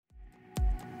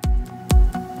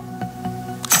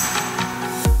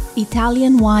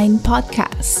Italian Wine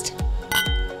Podcast.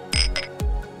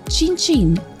 Chin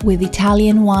Chin with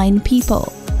Italian wine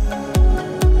people.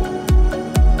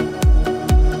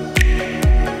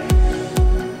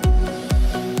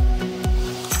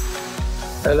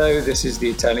 Hello, this is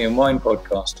the Italian Wine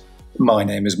Podcast. My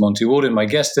name is Monty Walden. My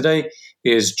guest today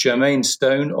is Jermaine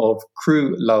Stone of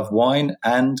Crew Love Wine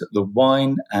and the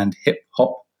Wine and Hip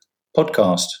Hop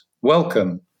Podcast.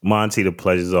 Welcome. Monty, the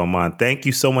pleasure's all mine. Thank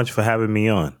you so much for having me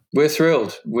on. We're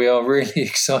thrilled. We are really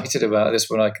excited about this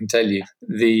one, I can tell you.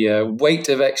 The weight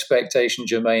of expectation,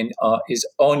 Jermaine, is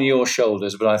on your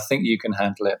shoulders, but I think you can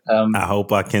handle it. I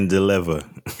hope I can deliver.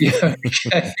 Yeah,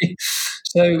 okay.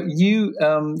 So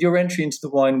your entry into the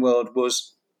wine world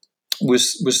was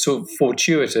sort of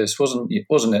fortuitous, wasn't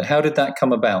it? How did that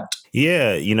come about?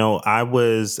 Yeah,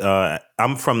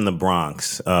 I'm from the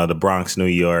Bronx, New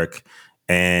York,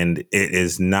 and it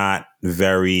is not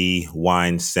very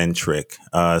wine centric.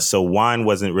 So wine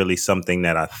wasn't really something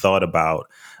that I thought about.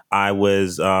 I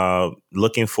was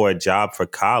looking for a job for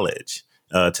college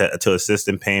to assist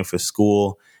in paying for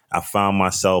school. I found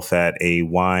myself at a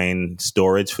wine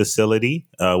storage facility,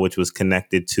 which was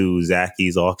connected to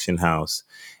Zacky's auction house.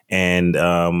 And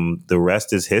the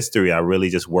rest is history. I really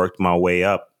just worked my way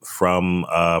up from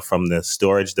the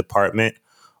storage department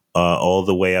all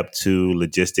the way up to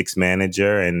logistics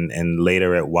manager and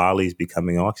later at Wally's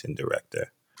becoming auction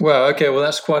director. Well, okay. Well,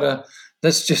 that's quite a.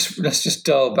 Let's just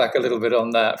dial back a little bit on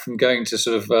that from going to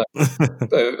sort of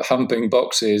humping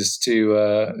boxes to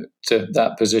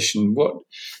that position.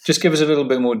 Just give us a little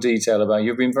bit more detail about.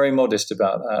 You've been very modest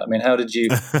about that. I mean, how did you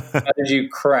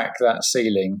crack that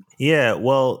ceiling? Yeah,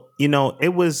 well,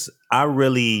 it was. I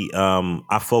really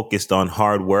I focused on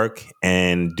hard work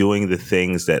and doing the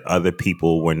things that other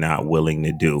people were not willing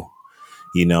to do.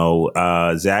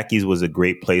 Zacky's was a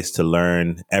great place to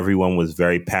learn. Everyone was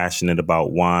very passionate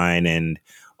about wine and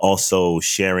also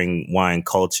sharing wine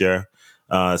culture.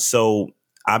 So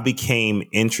I became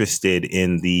interested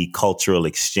in the cultural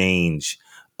exchange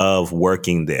of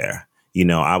working there.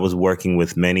 I was working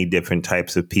with many different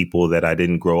types of people that I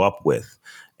didn't grow up with.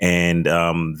 And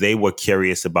they were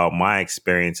curious about my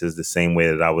experiences the same way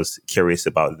that I was curious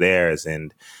about theirs.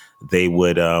 And they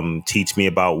would teach me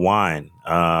about wine.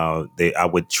 I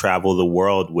would travel the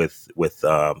world with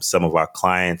some of our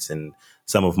clients and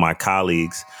some of my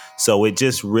colleagues. So it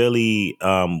just really,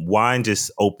 wine just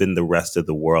opened the rest of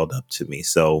the world up to me.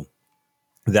 So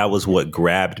that was what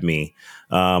grabbed me.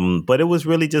 But it was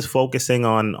really just focusing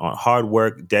on hard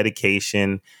work,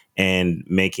 dedication, and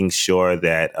making sure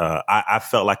that I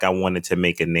felt like I wanted to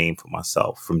make a name for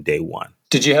myself from day one.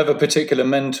 Did you have a particular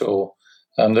mentor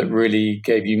that really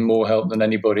gave you more help than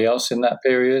anybody else in that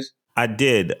period? I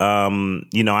did.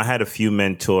 I had a few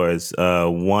mentors.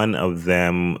 One of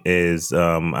them is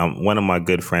one of my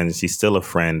good friends. She's still a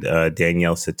friend,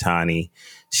 Danielle Satani.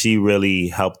 She really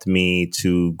helped me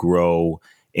to grow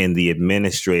in the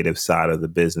administrative side of the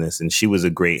business. And she was a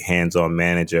great hands-on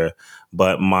manager.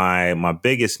 But my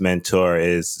biggest mentor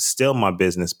is still my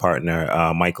business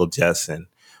partner, Michael Jessen,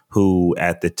 who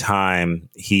at the time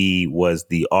he was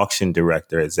the auction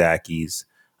director at Zacky's.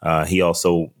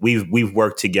 We've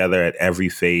worked together at every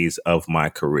phase of my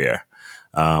career.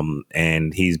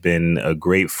 And he's been a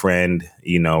great friend,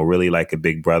 really like a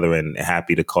big brother, and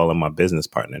happy to call him my business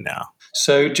partner now.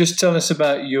 So just tell us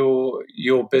about your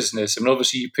business. I mean,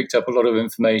 obviously you picked up a lot of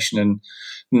information and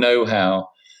know-how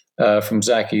from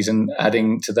Zacky's, and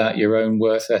adding to that your own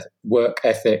work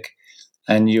ethic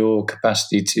and your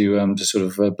capacity to sort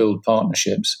of build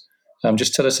partnerships.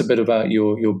 Just tell us a bit about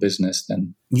your business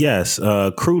then. Yes,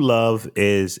 Crew Love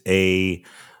is a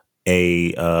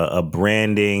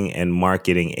branding and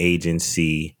marketing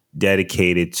agency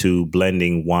dedicated to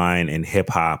blending wine and hip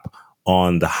hop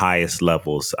on the highest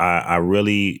levels. I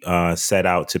really set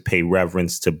out to pay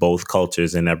reverence to both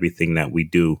cultures in everything that we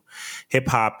do. Hip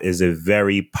hop is a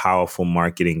very powerful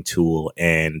marketing tool,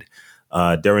 and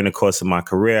during the course of my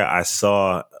career, I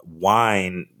saw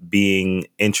wine being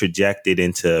interjected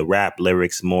into rap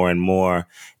lyrics more and more.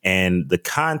 And the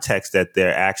context that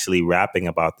they're actually rapping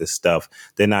about this stuff,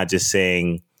 they're not just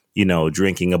saying,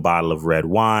 drinking a bottle of red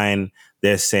wine.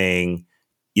 They're saying,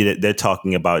 they're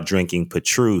talking about drinking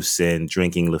Petrus and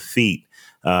drinking Lafite.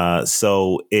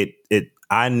 So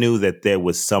I knew that there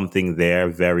was something there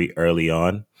very early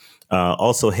on.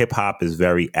 Also, hip hop is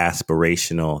very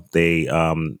aspirational. They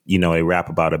rap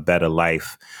about a better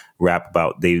life,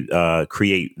 they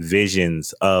create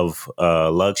visions of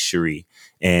luxury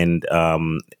and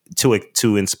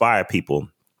to inspire people.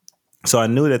 So I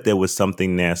knew that there was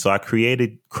something there. So I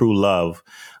created Crew Love.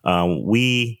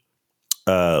 We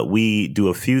we do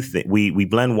a few things. We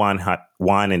blend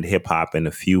wine and hip hop in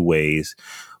a few ways.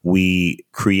 We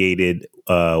created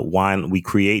wine. We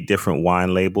create different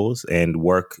wine labels and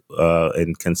work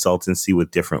in consultancy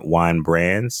with different wine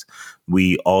brands.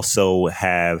 We also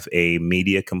have a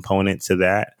media component to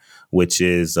that, which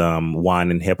is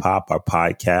Wine and Hip Hop, our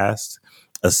podcast.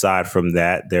 Aside from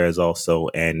that, there is also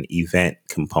an event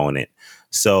component.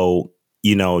 So,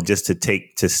 just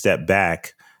to step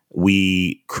back,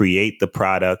 we create the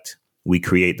product, we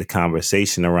create the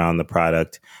conversation around the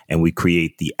product, and we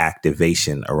create the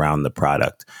activation around the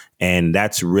product. And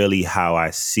that's really how I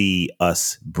see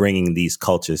us bringing these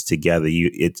cultures together.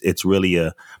 It's really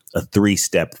a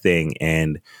 3-step thing,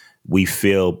 and we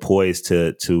feel poised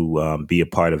to be a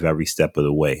part of every step of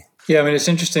the way. Yeah, I mean, it's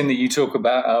interesting that you talk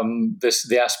about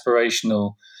the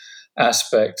aspirational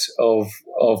aspect of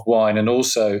wine, and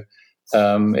also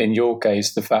in your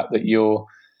case, the fact that you're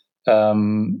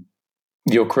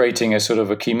creating a sort of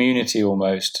a community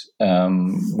almost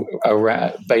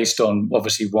based on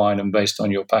obviously wine and based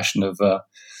on your passion of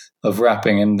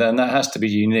rapping, and that has to be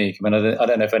unique. I mean, I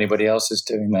don't know if anybody else is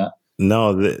doing that.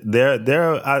 No,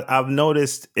 I've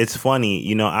noticed. It's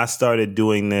funny, I started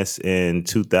doing this in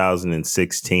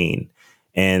 2016,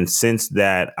 and since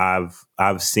that,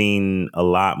 I've seen a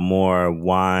lot more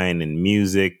wine and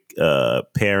music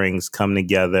pairings come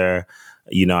together.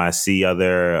 I see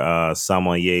other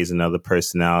sommeliers and other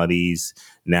personalities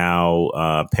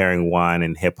now pairing wine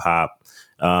and hip hop.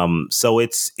 So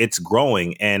it's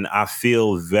growing, and I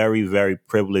feel very, very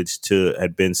privileged to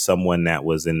have been someone that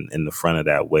was in the front of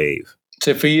that wave.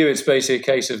 So for you, it's basically a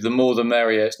case of the more the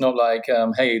merrier. It's not like,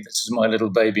 hey, this is my little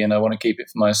baby and I want to keep it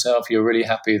for myself. You're really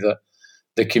happy that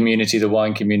the community, the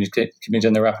wine community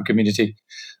and the rapper community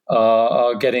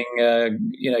are getting,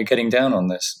 getting down on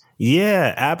this.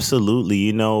 Yeah, absolutely.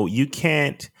 You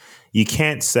can't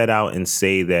set out and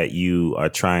say that you are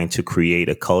trying to create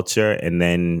a culture and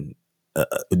then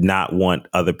not want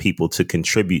other people to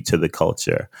contribute to the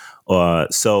culture.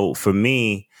 So for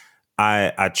me,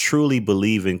 I truly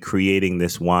believe in creating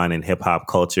this wine and hip hop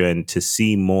culture, and to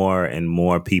see more and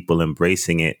more people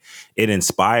embracing it, it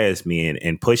inspires me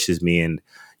and pushes me. And,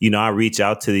 I reach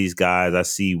out to these guys, I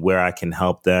see where I can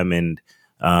help them, and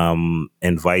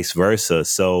vice versa.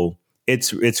 So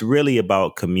it's really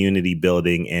about community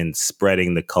building and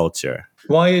spreading the culture.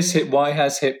 Why has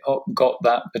hip hop got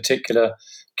that particular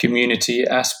community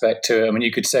aspect to it? I mean,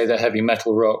 you could say that heavy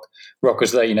metal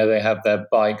rockers, they have their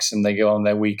bikes and they go on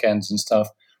their weekends and stuff.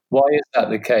 Why is that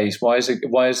the case?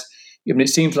 It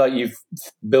seems like you've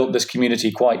built this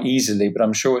community quite easily, but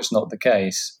I'm sure it's not the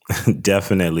case.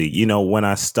 Definitely. When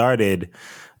I started,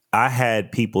 I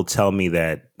had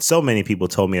so many people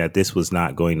told me that this was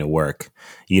not going to work.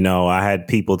 I had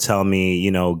people tell me,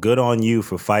 good on you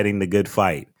for fighting the good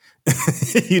fight.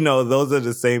 Those are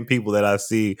the same people that I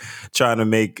see trying to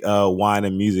make wine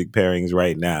and music pairings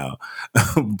right now.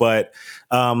 But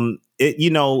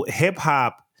hip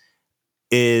hop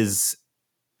is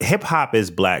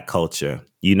Black culture.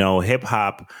 Hip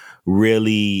hop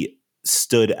really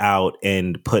stood out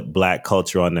and put Black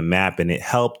culture on the map, and it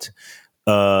helped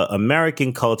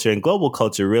American culture and global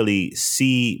culture really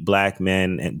see Black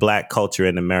men and Black culture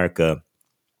in America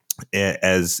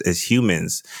as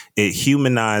humans. It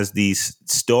humanized these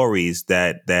stories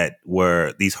that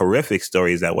were these horrific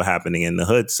stories that were happening in the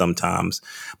hood sometimes,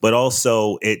 but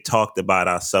also it talked about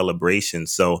our celebration.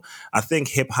 So I think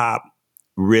hip hop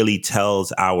really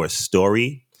tells our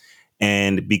story,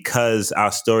 and because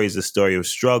our story is a story of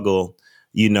struggle,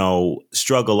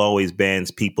 struggle always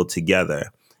bands people together,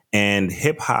 and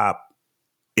hip hop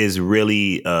is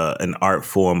really an art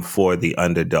form for the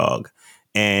underdog.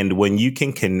 And when you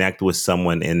can connect with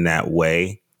someone in that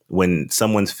way, when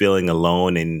someone's feeling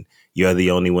alone and you're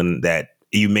the only one that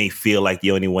you may feel like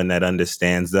the only one that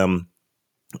understands them,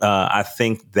 I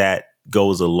think that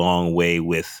goes a long way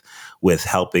with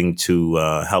helping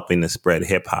to spread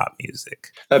hip hop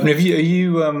music. Are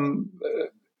you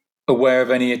aware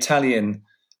of any Italian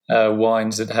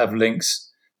wines that have links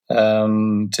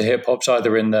to hip hops,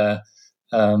 either in their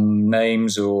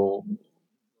names or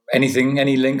anything?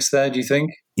 Any links there, do you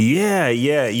think? Yeah.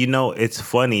 It's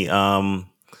funny.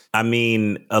 I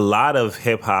mean, a lot of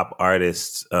hip hop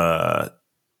artists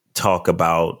talk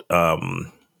about,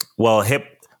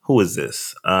 who is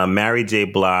this? Mary J.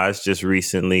 Blige just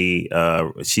recently,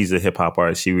 she's a hip hop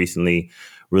artist. She recently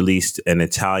released an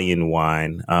Italian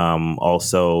wine.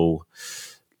 Also,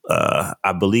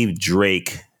 I believe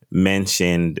Drake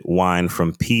mentioned wine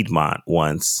from Piedmont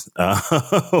once,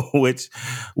 which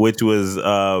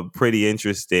was pretty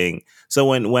interesting. So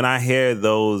when I hear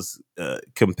those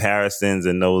comparisons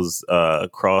and those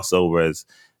crossovers,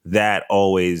 that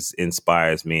always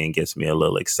inspires me and gets me a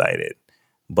little excited.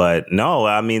 But no,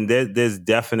 I mean, there's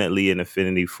definitely an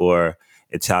affinity for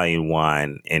Italian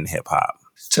wine in hip hop.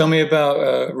 Tell me about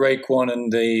Raekwon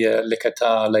and the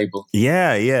Licata label.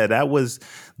 Yeah,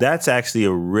 that's actually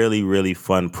a really, really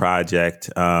fun project.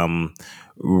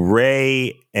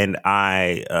 Ray and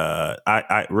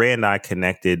I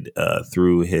connected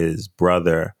through his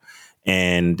brother,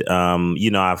 and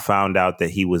I found out that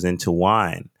he was into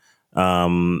wine,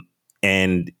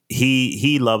 and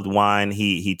he loved wine.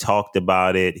 He talked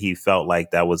about it. He felt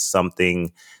like that was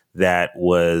something that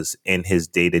was in his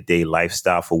day-to-day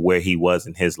lifestyle for where he was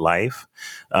in his life.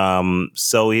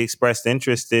 So he expressed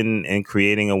interest in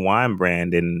creating a wine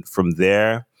brand. And from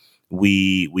there,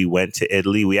 we went to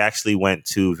Italy. We actually went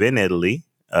to Vin, Italy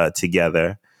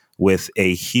together with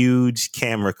a huge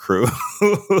camera crew.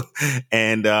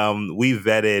 And we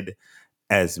vetted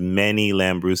as many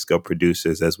Lambrusco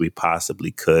producers as we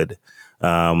possibly could,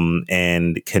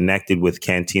 and connected with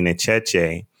Cantina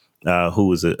Cece, who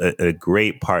was a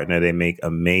great partner. They make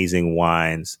amazing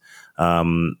wines.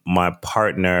 My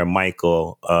partner,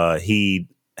 Michael, he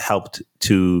helped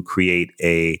to create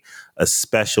a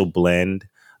special blend,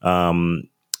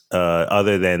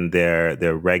 other than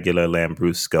their regular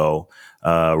Lambrusco.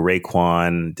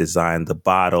 Raekwon designed the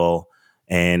bottle.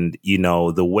 And,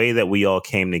 the way that we all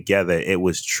came together, it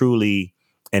was truly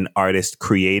an artist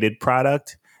created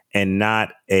product and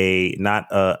not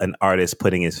an artist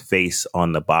putting his face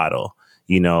on the bottle.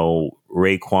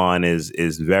 Raekwon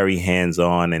is very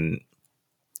hands-on and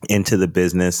into the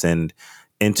business and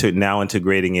now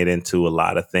integrating it into a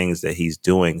lot of things that he's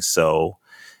doing. So,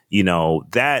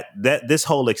 that this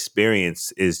whole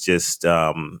experience is just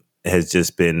has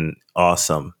just been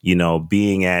awesome.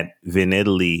 Being at Vin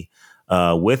Italy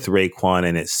with Raekwon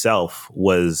in itself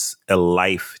was a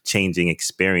life-changing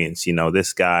experience.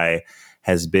 This guy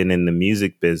has been in the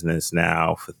music business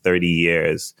now for 30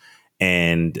 years.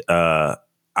 And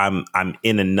I'm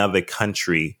in another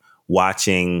country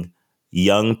watching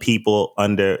young people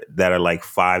that are like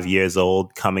 5 years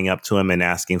old coming up to him and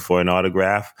asking for an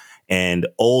autograph, and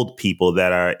old people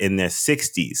that are in their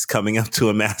 60s coming up to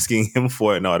him asking him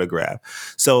for an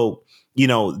autograph. So,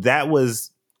 that was,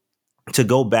 to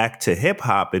go back to hip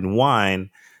hop and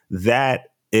wine, that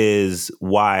is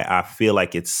why I feel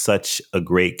like it's such a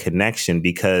great connection,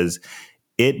 because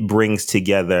it brings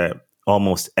together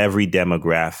almost every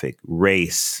demographic,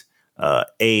 race,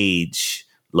 age,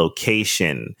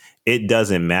 location. It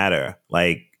doesn't matter.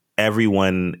 Like,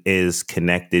 everyone is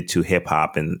connected to hip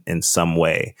hop in some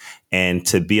way. And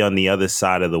to be on the other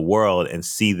side of the world and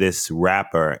see this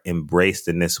rapper embraced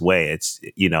in this way,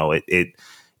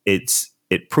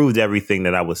 it proved everything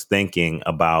that I was thinking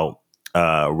about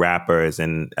rappers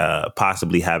and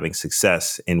possibly having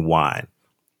success in wine.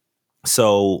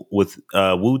 So with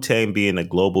Wu-Tang being a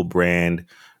global brand,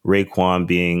 Raekwon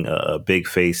being a big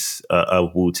face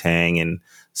of Wu-Tang and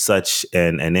such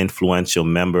an influential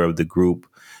member of the group,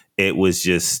 it was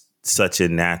just such a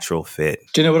natural fit.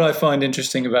 Do you know what I find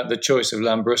interesting about the choice of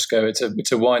Lambrusco?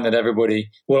 It's a wine that everybody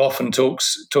often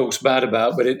talks bad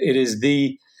about, but it is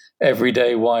the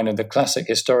everyday wine, and the classic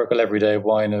historical everyday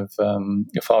wine of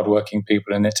hardworking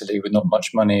people in Italy with not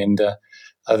much money. And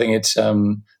I think it's a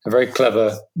very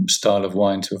clever style of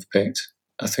wine to have picked.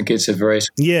 I think it's a very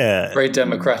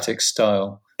democratic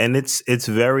style. And it's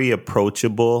very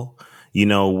approachable.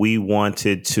 We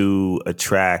wanted to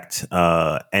attract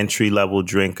entry-level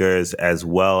drinkers as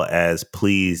well as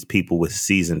please people with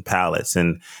seasoned palates.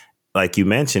 And like you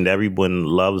mentioned, everyone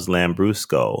loves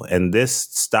Lambrusco. And this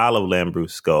style of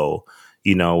Lambrusco,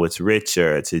 it's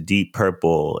richer, it's a deep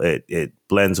purple, it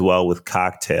blends well with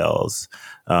cocktails.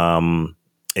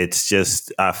 It's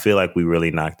just, I feel like we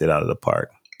really knocked it out of the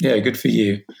park. Yeah, good for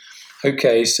you.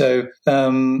 Okay, so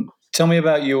tell me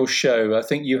about your show. I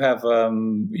think you have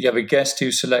a guest who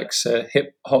selects a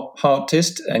hip hop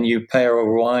artist, and you pair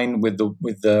a wine with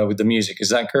the music. Is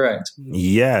that correct?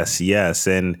 Yes.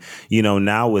 And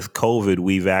now with COVID,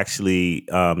 we've actually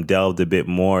delved a bit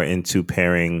more into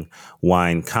pairing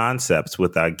wine concepts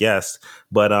with our guests.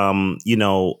 But on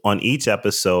each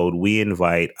episode, we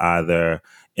invite an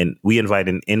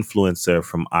influencer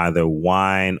from either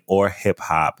wine or hip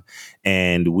hop,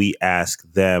 and we ask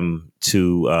them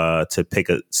to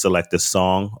select a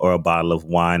song or a bottle of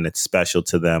wine that's special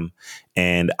to them,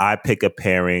 and I pick a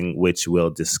pairing which we'll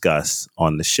discuss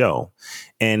on the show.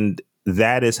 And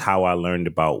that is how I learned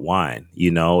about wine.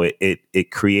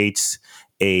 It creates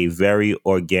a very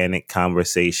organic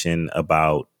conversation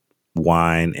about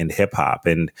wine and hip hop.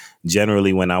 And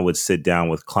generally, when I would sit down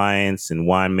with clients and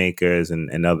winemakers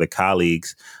and other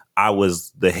colleagues, I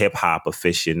was the hip hop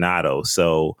aficionado.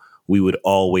 So we would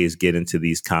always get into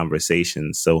these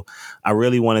conversations. So I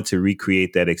really wanted to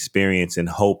recreate that experience and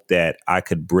hope that I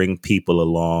could bring people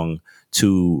along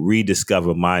to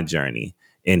rediscover my journey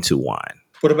into wine.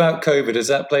 What about COVID? Has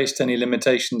that placed any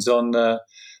limitations on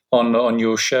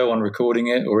your show, on recording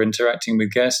it or interacting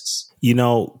with guests? You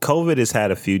know, COVID has had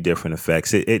a few different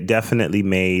effects. It definitely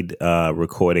made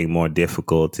recording more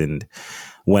difficult. And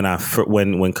when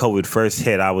COVID first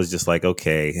hit, I was just like,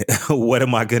 okay, what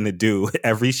am I going to do?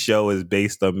 Every show is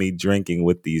based on me drinking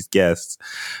with these guests.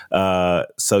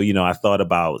 So, you know, I thought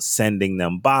about sending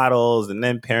them bottles and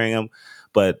then pairing them.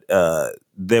 But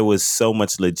there was so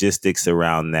much logistics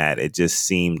around that. It just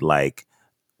seemed like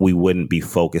we wouldn't be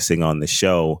focusing on the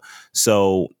show.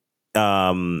 So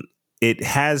it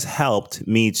has helped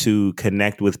me to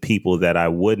connect with people that I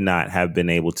would not have been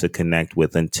able to connect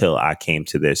with until I came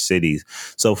to their cities.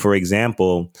 So, for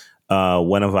example,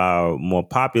 one of our more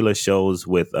popular shows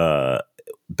with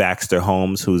Baxter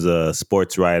Holmes, who's a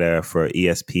sports writer for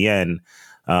ESPN,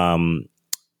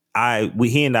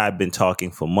 he and I have been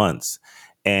talking for months.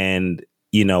 And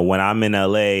you know, when I'm in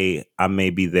LA, I may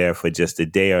be there for just a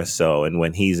day or so. And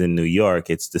when he's in New York,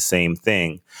 it's the same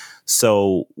thing.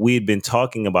 So we had been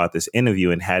talking about this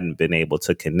interview and hadn't been able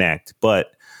to connect.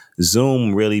 But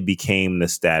Zoom really became the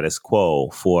status quo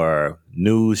for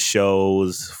news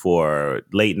shows, for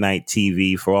late night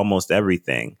TV, for almost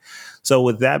everything. So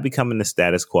with that becoming the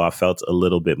status quo, I felt a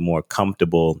little bit more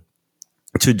comfortable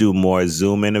to do more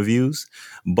Zoom interviews.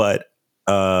 But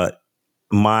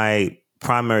my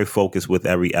primary focus with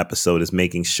every episode is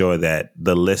making sure that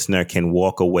the listener can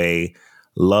walk away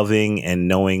loving and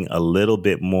knowing a little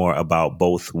bit more about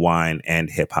both wine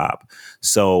and hip hop.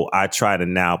 So I try to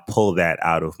now pull that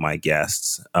out of my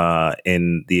guests.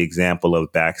 In the example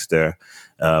of Baxter,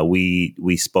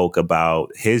 we spoke about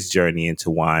his journey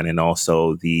into wine and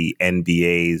also the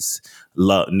NBA's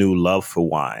new love for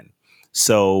wine.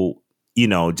 So, you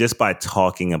know, just by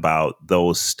talking about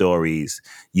those stories,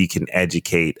 you can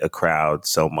educate a crowd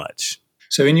so much.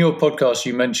 So in your podcast,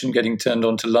 you mentioned getting turned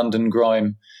on to London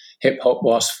grime hip hop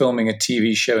whilst filming a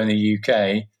TV show in the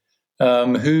UK.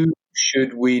 Who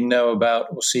should we know about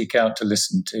or seek out to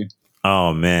listen to?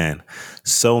 Oh, man.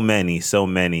 So many.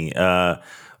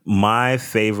 My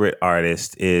favorite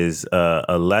artist is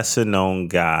a lesser known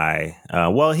guy.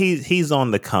 Well, he's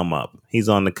on the come up.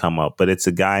 But it's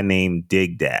a guy named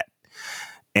Dig Dat.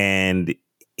 And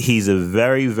he's a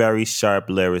very, very sharp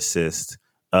lyricist.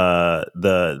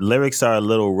 The lyrics are a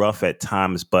little rough at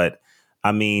times, but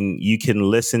I mean, you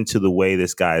can listen to the way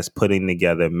this guy is putting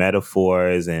together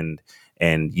metaphors and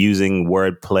using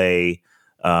wordplay,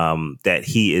 that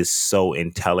he is so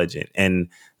intelligent. And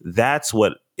that's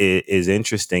what is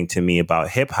interesting to me about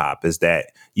hip hop is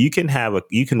that you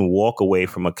can walk away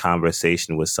from a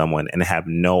conversation with someone and have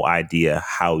no idea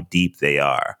how deep they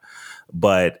are.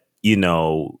 But you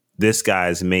know, this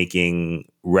guy's making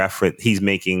he's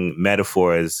making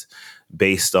metaphors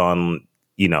based on,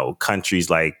 you know,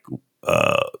 countries like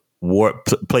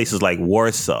places like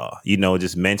Warsaw, you know,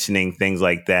 just mentioning things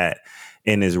like that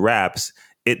in his raps.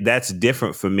 That's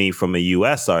different for me from a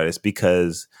US artist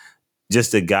because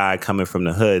just a guy coming from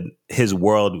the hood, his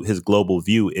global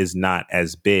view is not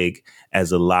as big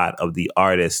as a lot of the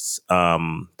artists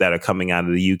that are coming out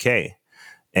of the UK.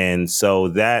 And so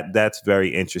that's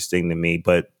very interesting to me.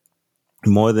 But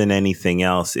more than anything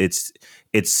else,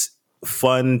 it's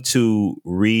fun to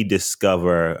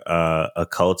rediscover a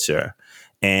culture.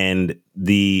 And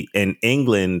in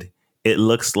England, it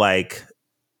looks like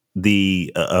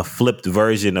a flipped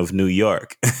version of New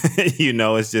York. You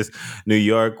know, it's just New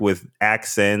York with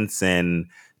accents and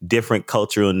different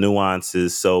cultural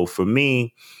nuances. So for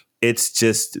me, it's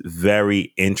just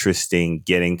very interesting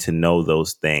getting to know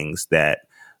those things that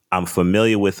I'm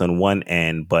familiar with on one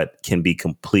end, but can be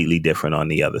completely different on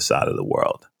the other side of the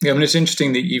world. Yeah, I mean, it's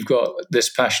interesting that you've got this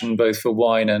passion both for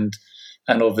wine and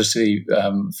obviously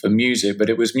for music, but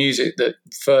it was music that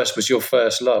first was your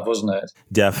first love, wasn't it?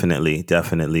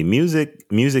 Definitely.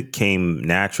 Music came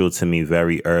natural to me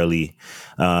very early.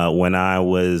 When I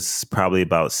was probably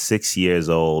about 6 years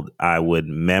old, I would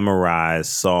memorize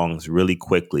songs really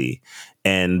quickly.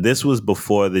 And this was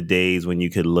before the days when you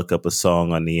could look up a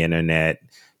song on the internet.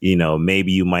 You know,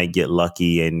 maybe you might get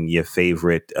lucky and your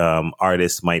favorite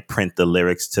artist might print the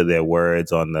lyrics to their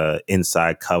words on the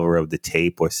inside cover of the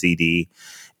tape or CD.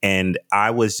 And I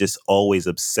was just always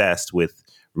obsessed with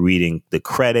reading the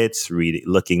credits,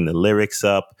 looking the lyrics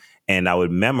up, and I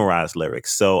would memorize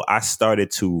lyrics. So I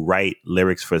started to write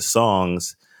lyrics for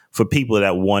songs for people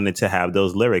that wanted to have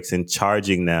those lyrics and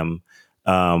charging them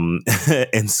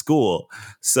in school.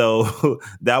 So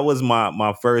that was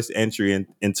my first entry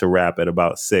into rap at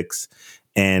about 6.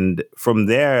 And from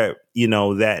there,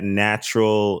 that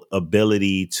natural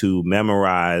ability to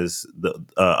memorize the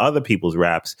other people's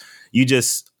raps, you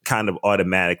just kind of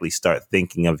automatically start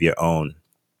thinking of your own.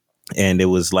 And it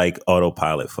was like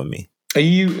autopilot for me. Are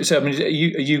you? So, I mean, are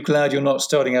you glad you're not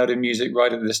starting out in music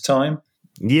right at this time?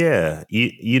 Yeah,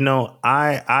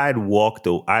 I'd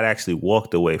actually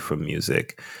walked away from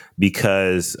music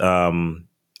because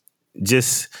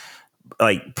just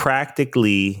like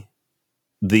practically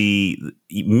the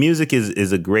music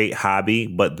is a great hobby,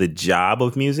 but the job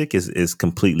of music is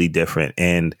completely different.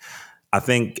 And I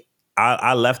think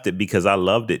I left it because I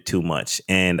loved it too much,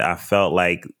 and I felt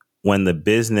like when the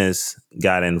business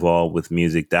got involved with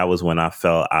music, that was when I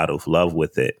fell out of love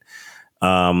with it.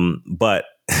 But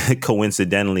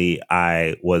coincidentally,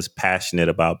 I was passionate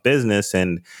about business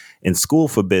and in school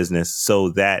for business. So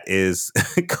that is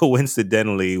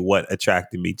coincidentally what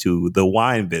attracted me to the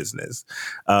wine business.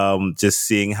 Just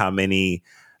seeing how many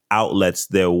outlets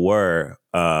there were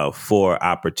for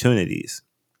opportunities.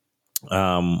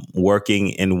 Working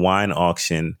in wine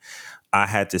auction, I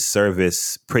had to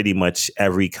service pretty much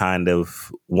every kind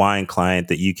of wine client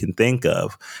that you can think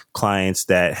of. Clients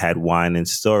that had wine in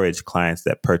storage, clients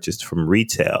that purchased from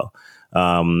retail.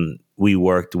 We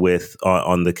worked with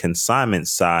on the consignment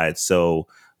side, so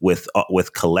with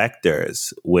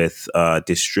collectors, with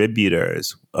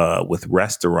distributors, with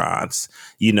restaurants.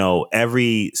 We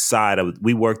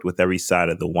worked with every side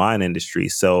of the wine industry.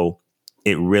 So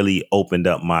it really opened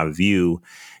up my view.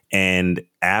 And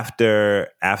after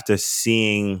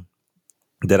seeing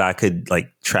that I could like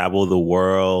travel the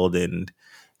world and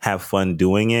have fun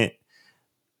doing it,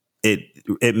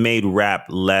 it made rap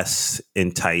less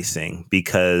enticing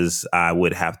because I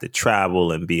would have to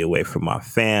travel and be away from my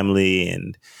family,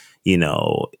 and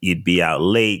you'd be out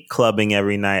late clubbing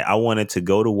every night. I wanted to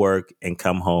go to work and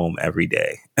come home every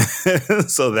day.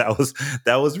 So that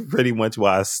was pretty much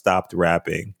why I stopped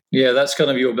rapping. Yeah, that's kind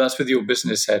of that's with your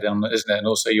business head on, isn't it? And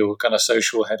also your kind of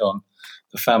social head on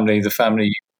the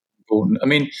family important. I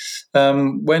mean,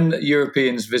 when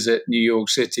Europeans visit New York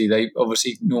City, they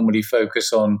obviously normally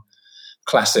focus on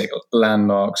classic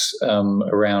landmarks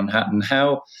around Manhattan.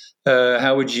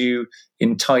 How would you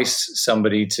entice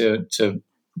somebody to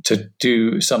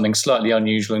do something slightly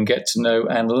unusual and get to know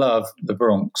and love the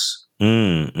Bronx?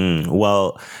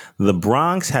 Well, the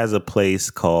Bronx has a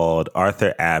place called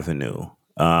Arthur Avenue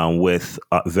with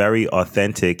very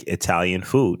authentic Italian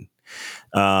food.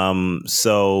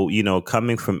 So,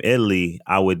 coming from Italy,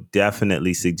 I would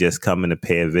definitely suggest coming to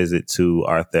pay a visit to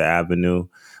Arthur Avenue.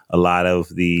 A lot of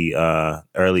the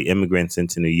early immigrants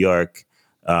into New York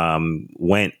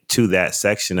went to that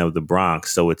section of the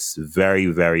Bronx. So it's very,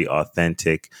 very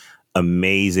authentic,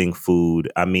 amazing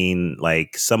food. I mean,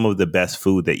 like some of the best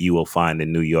food that you will find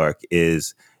in New York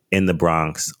is in the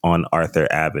Bronx on Arthur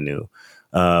Avenue.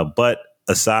 But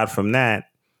aside from that,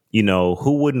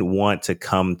 who wouldn't want to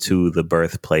come to the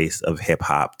birthplace of hip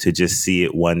hop to just see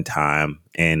it one time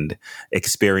and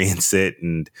experience it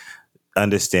and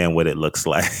understand what it looks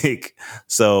like?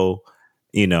 So,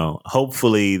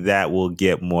 hopefully that will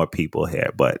get more people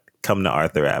here, but come to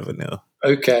Arthur Avenue.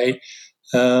 Okay.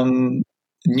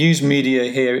 News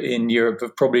media here in Europe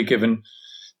have probably given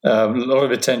a lot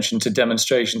of attention to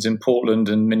demonstrations in Portland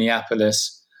and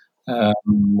Minneapolis,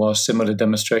 while similar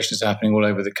demonstrations are happening all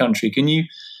over the country. Can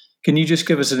you just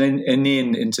give us an in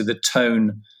into the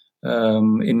tone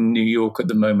in New York at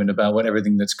the moment about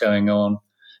everything that's going on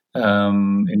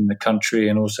in the country,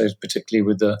 and also particularly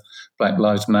with the Black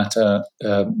Lives Matter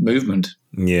movement?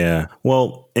 Yeah.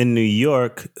 Well, in New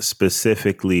York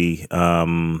specifically,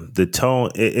 the tone,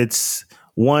 it's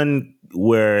one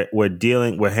where we're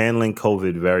handling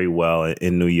COVID very well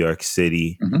in New York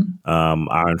City. Mm-hmm.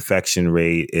 Our infection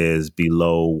rate is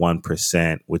below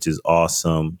 1%, which is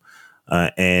awesome.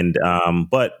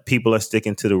 But people are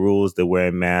sticking to the rules. They're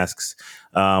wearing masks.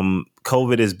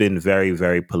 COVID has been very,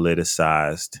 very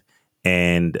politicized.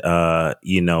 And,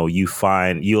 you'll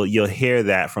hear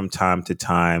that from time to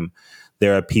time.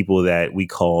 There are people that we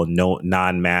call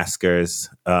non-maskers,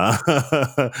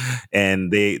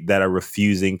 and that are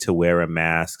refusing to wear a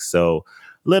mask. So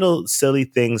little silly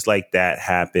things like that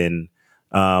happen.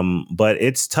 But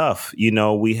it's tough.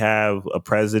 We have a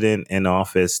president in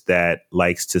office that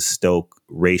likes to stoke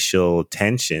racial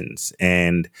tensions,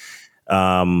 and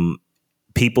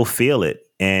people feel it.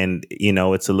 And,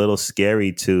 it's a little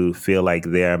scary to feel like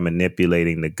they're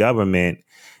manipulating the government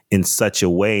in such a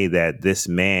way that this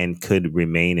man could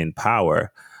remain in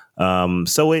power.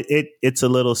 So it's a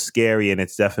little scary, and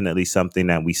it's definitely something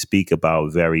that we speak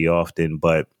about very often.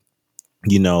 But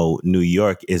New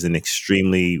York is an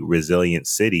extremely resilient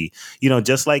city.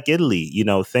 Just like Italy.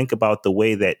 Think about the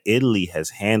way that Italy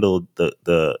has handled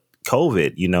the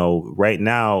COVID. Right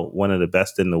now, one of the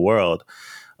best in the world.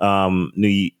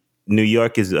 New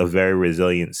York is a very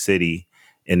resilient city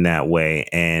in that way,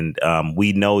 and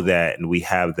we know that, and we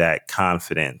have that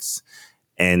confidence.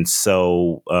 And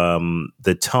so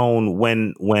the tone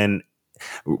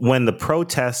when the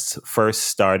protests first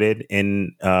started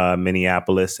in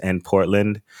Minneapolis and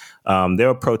Portland, there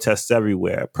were protests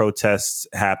everywhere. Protests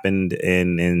happened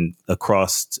in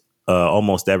across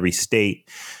almost every state,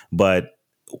 but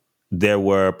there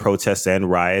were protests and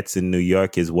riots in New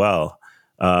York as well.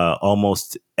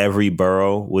 Almost every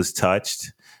borough was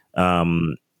touched,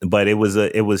 but it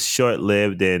was short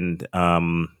lived, and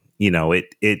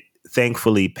it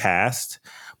thankfully passed.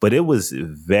 But it was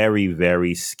very,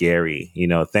 very scary.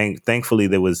 Thankfully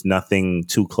there was nothing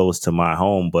too close to my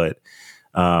home, but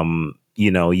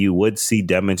you would see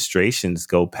demonstrations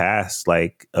go past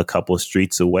like a couple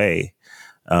streets away.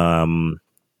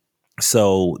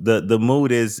 So the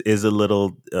mood is a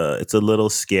little it's a little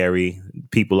scary.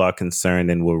 People are concerned,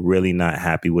 and we're really not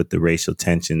happy with the racial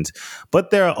tensions.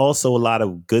 But there are also a lot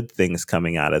of good things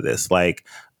coming out of this. Like,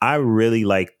 I really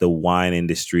like the wine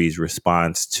industry's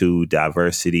response to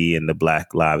diversity and the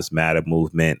Black Lives Matter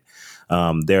movement.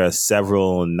 There are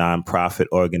several nonprofit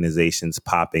organizations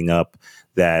popping up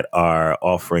that are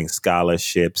offering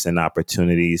scholarships and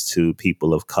opportunities to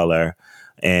people of color.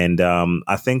 And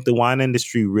I think the wine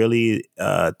industry really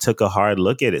took a hard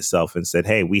look at itself and said,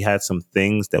 hey, we had some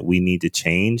things that we need to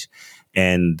change.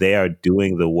 And they are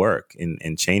doing the work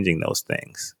in changing those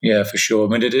things. Yeah, for sure. I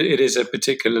mean, it is a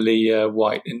particularly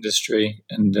white industry.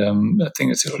 And I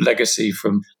think it's a legacy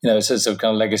from, it's a sort of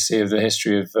kind of legacy of the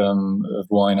history of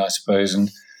wine, I suppose. And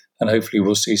hopefully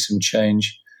we'll see some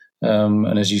change.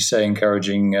 And as you say,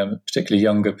 encouraging particularly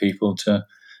younger people to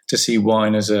see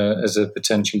wine as a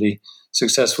potentially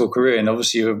successful career. And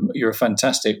obviously you're a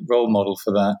fantastic role model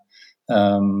for that.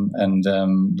 And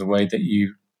the way that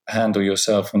you handle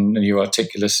yourself and your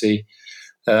articulacy,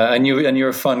 and you're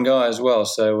a fun guy as well.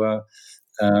 So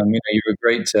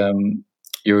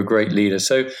you're a great leader.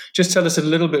 So just tell us a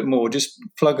little bit more. Just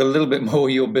plug a little bit more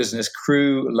your business,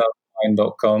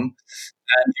 crewlovewine.com,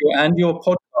 and your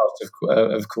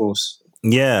podcast, of course.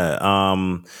 Yeah,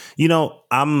 I'm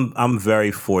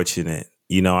very fortunate.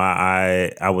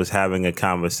 I was having a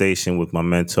conversation with my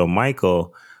mentor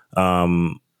Michael,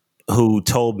 who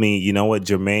told me, you know what,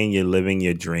 Jermaine, you're living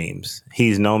your dreams.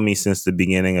 He's known me since the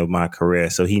beginning of my career,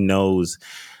 so he knows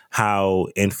how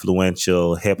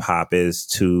influential hip hop is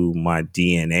to my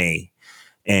DNA.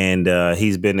 And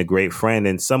he's been a great friend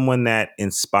and someone that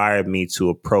inspired me to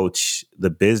approach the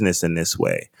business in this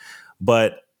way.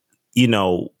 But,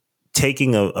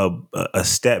 taking a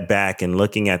step back and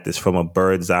looking at this from a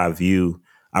bird's eye view,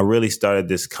 I really started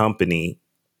this company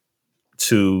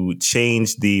to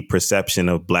change the perception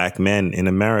of Black men in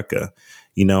America.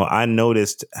 I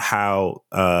noticed how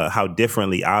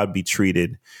differently I would be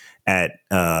treated at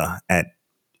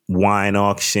wine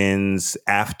auctions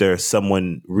after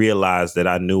someone realized that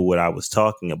I knew what I was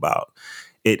talking about.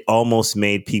 It almost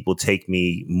made people take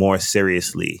me more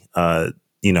seriously,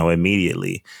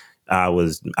 immediately.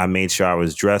 I made sure I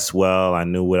was dressed well. I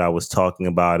knew what I was talking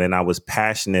about, and I was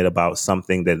passionate about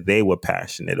something that they were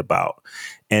passionate about.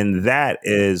 And that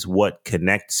is what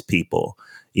connects people.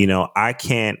 I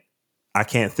can't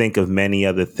think of many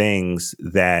other things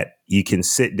that you can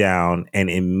sit down and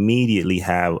immediately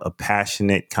have a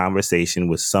passionate conversation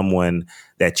with someone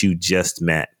that you just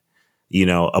met,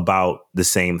 about the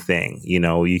same thing.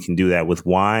 You can do that with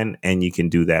wine and you can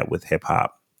do that with hip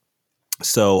hop.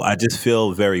 So I just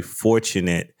feel very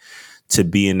fortunate to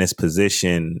be in this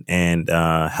position and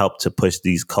help to push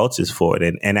these cultures forward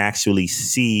and actually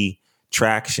see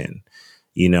traction.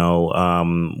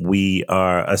 We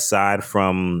are aside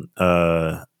from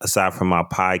our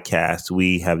podcast,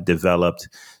 we have developed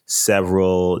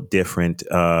several different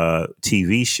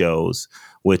TV shows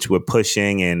which we're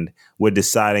pushing, and we're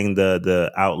deciding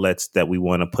the outlets that we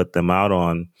want to put them out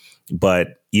on. But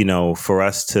for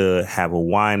us to have a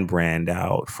wine brand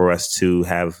out, for us to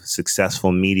have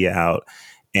successful media out,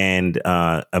 and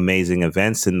amazing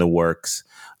events in the works,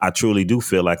 I truly do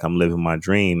feel like I'm living my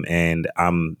dream, and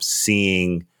I'm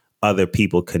seeing other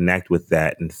people connect with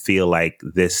that and feel like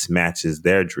this matches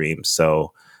their dreams.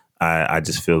 So I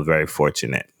just feel very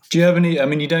fortunate. Do you have any? I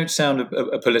mean, you don't sound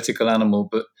a political animal,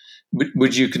 but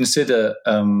would you consider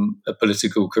a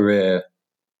political career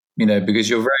because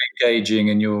you're very engaging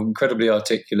and you're incredibly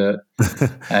articulate,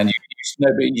 and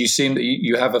you seem that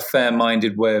you have a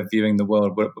fair-minded way of viewing the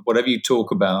world. Whatever you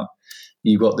talk about,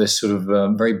 you've got this sort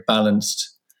of very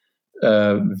balanced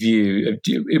view.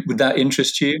 Would that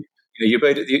interest you? You've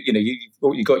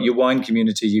got your wine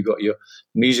community, you've got your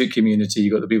music community,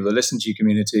 you've got the people that listen to your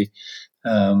community,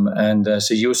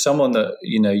 so you're someone that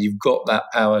you've got that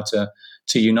power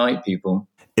to unite people.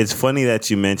 It's funny that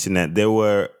you mentioned that. There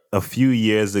were a few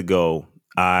years ago,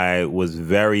 I was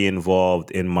very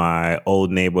involved in my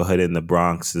old neighborhood in the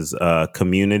Bronx's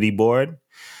community board.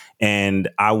 And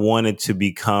I wanted to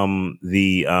become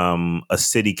a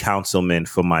city councilman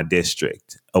for my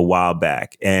district a while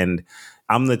back. And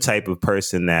I'm the type of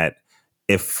person that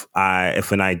if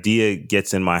an idea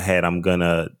gets in my head, I'm going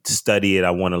to study it.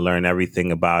 I want to learn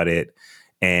everything about it.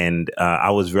 And I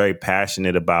was very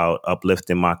passionate about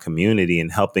uplifting my community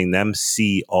and helping them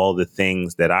see all the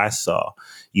things that I saw.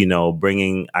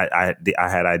 I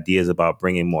had ideas about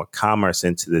bringing more commerce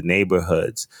into the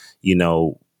neighborhoods.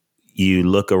 You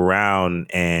look around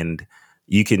and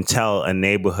you can tell a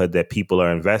neighborhood that people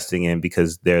are investing in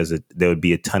because there would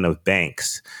be a ton of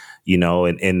banks. In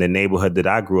the neighborhood that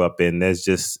I grew up in, there's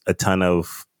just a ton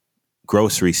of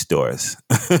grocery stores,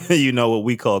 what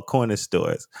we call corner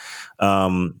stores.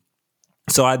 So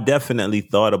I definitely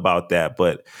thought about that.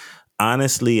 But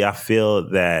honestly, I feel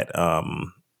that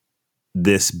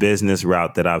this business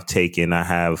route that I've taken, I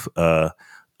have a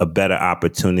better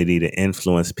opportunity to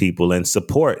influence people and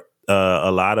support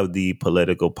a lot of the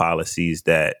political policies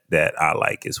that I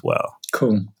like as well.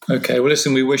 Cool. Okay. Well,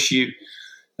 listen, we wish you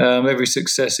every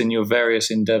success in your various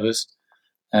endeavors.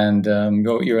 And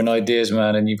you're an ideas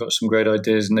man, and you've got some great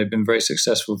ideas, and they've been very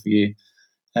successful for you.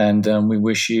 And we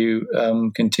wish you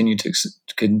continued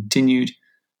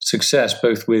success,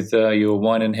 both with your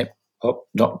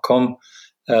wineandhiphop.com,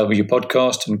 with your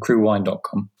podcast, and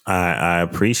crewwine.com. I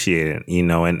appreciate it,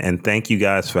 and thank you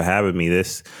guys for having me.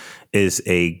 This is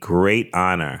a great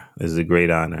honor.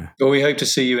 Well, we hope to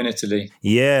see you in Italy.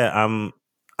 Yeah,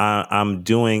 I'm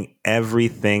doing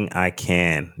everything I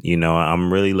can.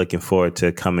 I'm really looking forward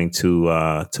to coming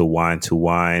to Wine to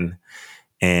Wine.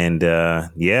 And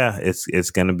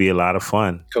it's going to be a lot of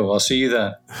fun. Cool. I'll see you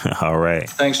there. All right.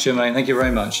 Thanks, Jermaine. Thank you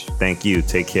very much. Thank you.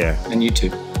 Take care. And you too.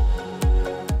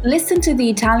 Listen to the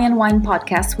Italian Wine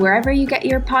Podcast wherever you get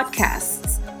your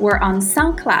podcasts. We're on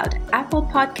SoundCloud, Apple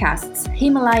Podcasts,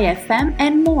 Himalaya FM,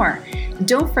 and more.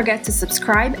 Don't forget to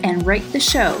subscribe and rate the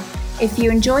show. If you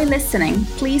enjoy listening,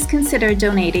 please consider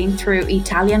donating through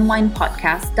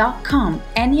ItalianWinePodcast.com.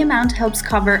 Any amount helps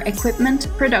cover equipment,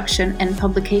 production, and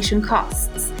publication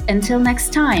costs. Until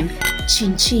next time,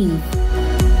 cin cin.